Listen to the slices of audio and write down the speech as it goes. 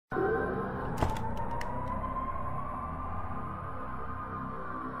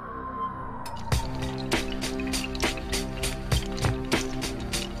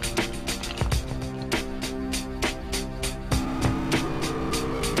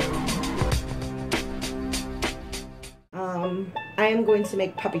I am going to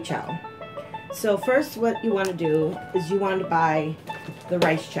make puppy chow. So first what you want to do is you want to buy the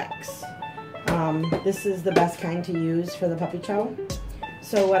rice checks. This is the best kind to use for the puppy chow.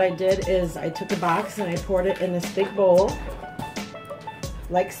 So what I did is I took a box and I poured it in this big bowl,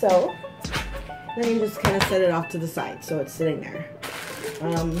 like so. Then you just kind of set it off to the side so it's sitting there.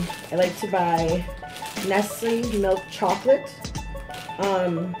 I like to buy Nestle milk chocolate,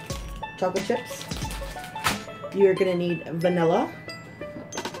 chocolate chips. You're gonna need vanilla.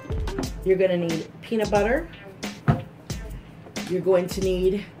 You're gonna need peanut butter. You're going to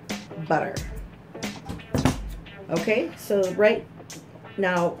need butter. Okay, so right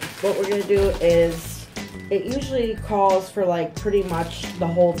now what we're gonna do is, it usually calls for like pretty much the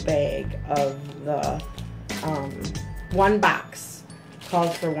whole bag of the, one box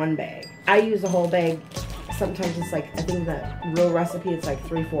calls for one bag. I use the whole bag. Sometimes it's like, I think the real recipe it's like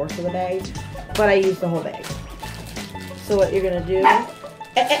 3/4 of the bag, but I use the whole bag. So what you're gonna do,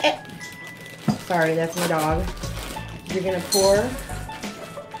 sorry, that's my dog. You're gonna pour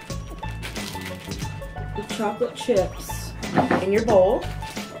the chocolate chips in your bowl,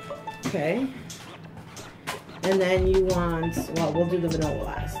 okay? And then you want, well, we'll do the vanilla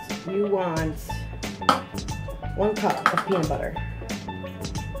last. You want 1 cup of peanut butter.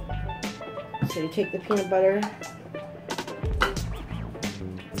 So you take the peanut butter,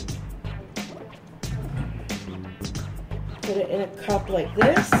 put it in a cup like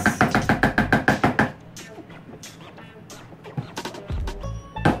this.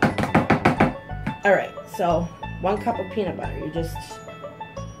 All right, so 1 cup of peanut butter. You just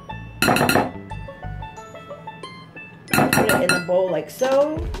put it in a bowl like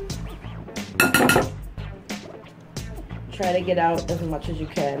so. Try to get out as much as you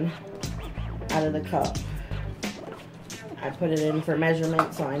can out of the cup. I put it in for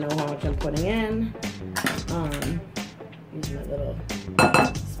measurement so I know how much I'm putting in. Use my little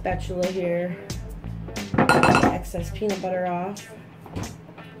spatula here. Get the excess peanut butter off.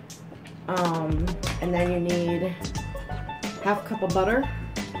 And then you need 1/2 cup of butter.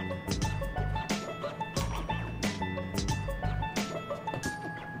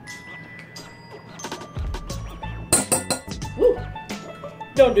 Woo!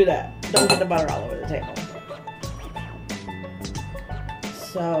 Don't do that. Don't get the butter all over the table.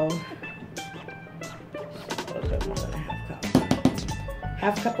 So, a little bit more than 1/2 cup.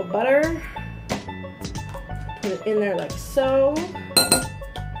 1/2 cup of butter. Put it in there like so.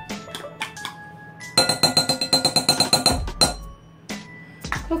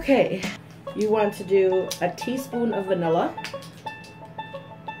 Okay, you want to do a teaspoon of vanilla.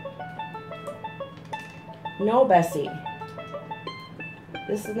 No, Bessie.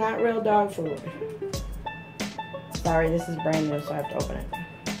 This is not real dog food. Sorry, this is brand new, so I have to open it.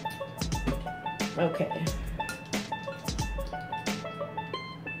 Okay.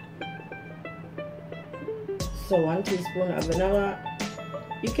 So 1 teaspoon of vanilla.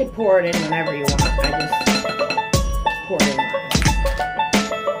 You could pour it in whenever you want. I just pour it in.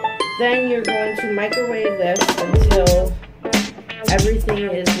 Then you're going to microwave this until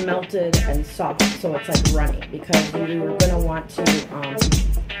everything is melted and soft, so it's like runny, because you are going to want to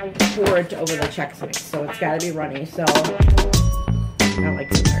pour it over the Chex Mix, so it's got to be runny. So I don't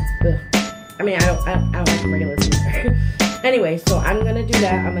like peanut. I mean, I don't like regular peanut. Anyway, so I'm going to do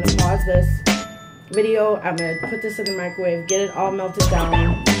that. I'm going to pause this video. I'm going to put this in the microwave, get it all melted down,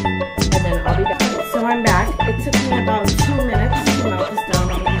 and then I'll be back. So I'm back. It took me about 2 minutes to melt this down.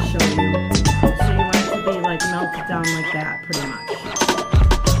 Let me just show you. So you want it to be like melted down like that, pretty much.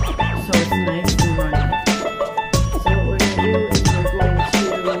 So it's nice and runny. So what we're going to do is we're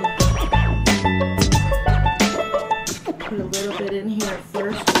going to put a little bit in here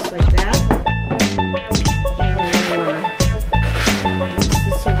first, just like that. And then we're going to mix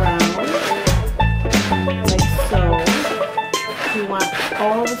this around, like so. You want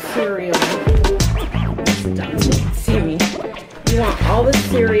all the cereal. Sit down so you can see me. You want all the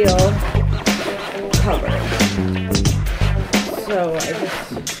cereal covered. So I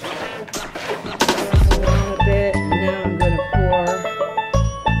just mix this around a bit. Now I'm going to pour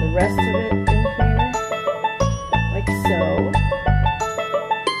the rest of it in here, like so.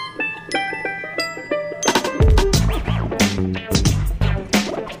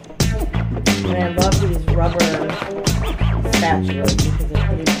 And I love these rubber spatulas because it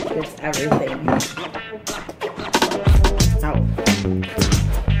pretty much gets everything out.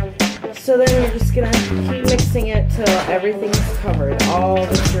 So then you're just gonna keep mixing it till everything's covered, all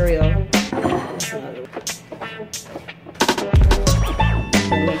the cereal.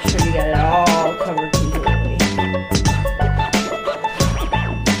 And make sure you get it all covered completely.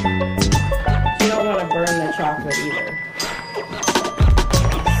 You don't want to burn the chocolate either.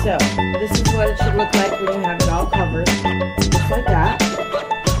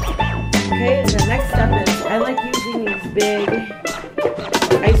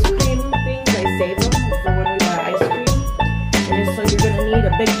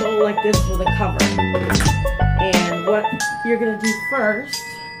 like this with a cover. And what you're going to do first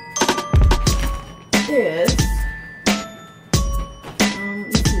is, let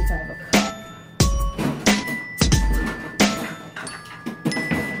me see if I have a cup. Just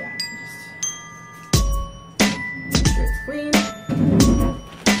make sure it's clean.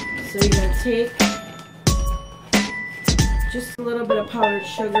 So you're going to take just a little bit of powdered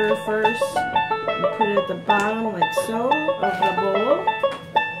sugar first and put it at the bottom like so of the bowl.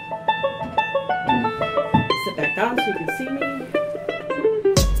 Sit back down so you can see me.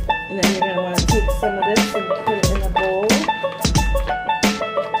 And then you're going to want to take some of this and put it in a bowl.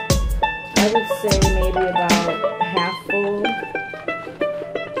 I would say maybe about half full.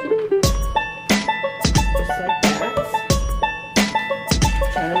 Just like that.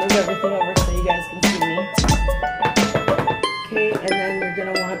 Trying to move everything over so you guys can see me. Okay, and then you're going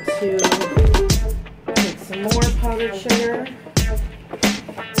to want to take some more powdered sugar.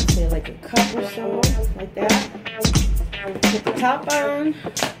 Say like a cup or so, like that. Put the top on. And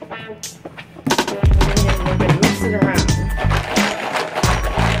then we're going to mix it around.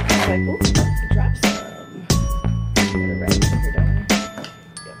 It's like, oops, drop some. Get it right when you're done.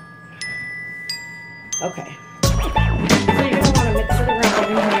 Yep. Okay. So you're going to want to mix it around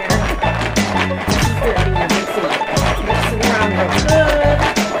in here. This is good. You want to mix it around real good.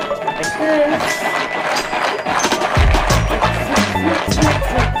 Like this.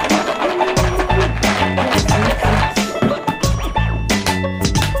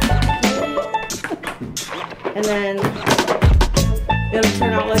 And then it'll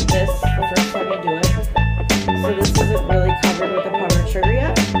turn out like this the first time you do it. So this isn't really covered with the powdered sugar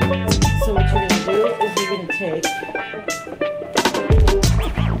yet. So what you're going to do is you're going to take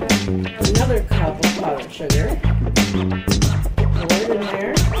another cup of powdered sugar, pour it in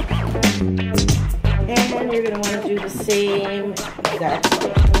there, and you're going to want to do the same exact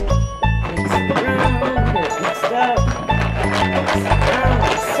thing. Mix it around, get it mixed up, mix it around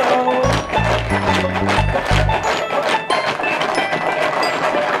like so.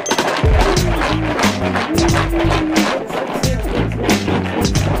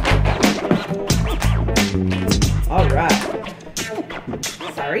 Alright.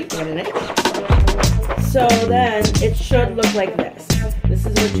 Sorry, 1 minute. So then it should look like this. This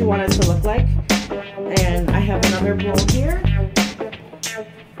is what you want it to look like. And I have another bowl here.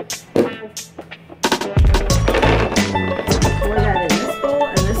 Pour that in this bowl,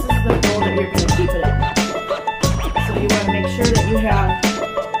 and this is the bowl that you're going to keep it in. So you want to make sure that you have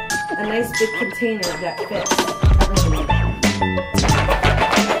a nice big container that fits everything in there.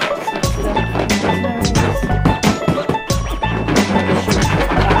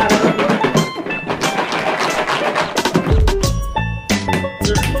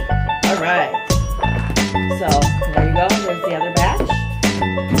 Alright. So there you go, there's the other batch.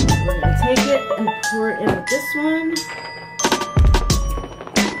 We're going to take it and pour it in with this one.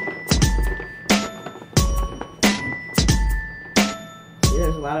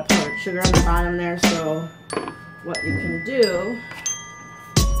 There's a lot of powdered sugar on the bottom there, so what you can do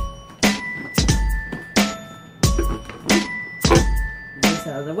this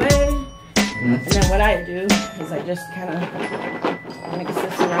out of the way, and then what I do is I just kind of mix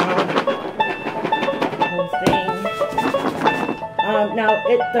this around the whole thing. Now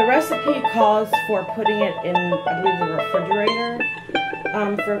the recipe calls for putting it in, I believe, the refrigerator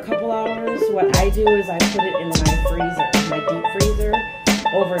for a couple hours. What I do is I put it in my freezer, my deep freezer,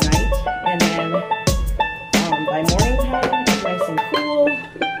 overnight, and then by morning time it's nice and cool,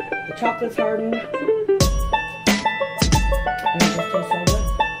 the chocolate's hardened, and it just tastes so good,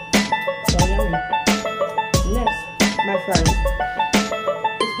 so yummy. And this, my friend,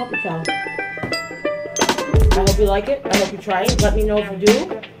 is puppy chow. I hope you like it, I hope you try it, let me know if you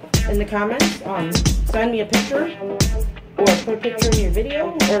do in the comments, send me a picture, or put a picture in your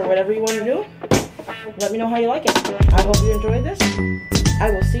video, or whatever you want to do. Let me know how you like it. I hope you enjoyed this. I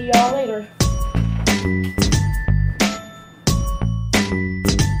will see y'all later.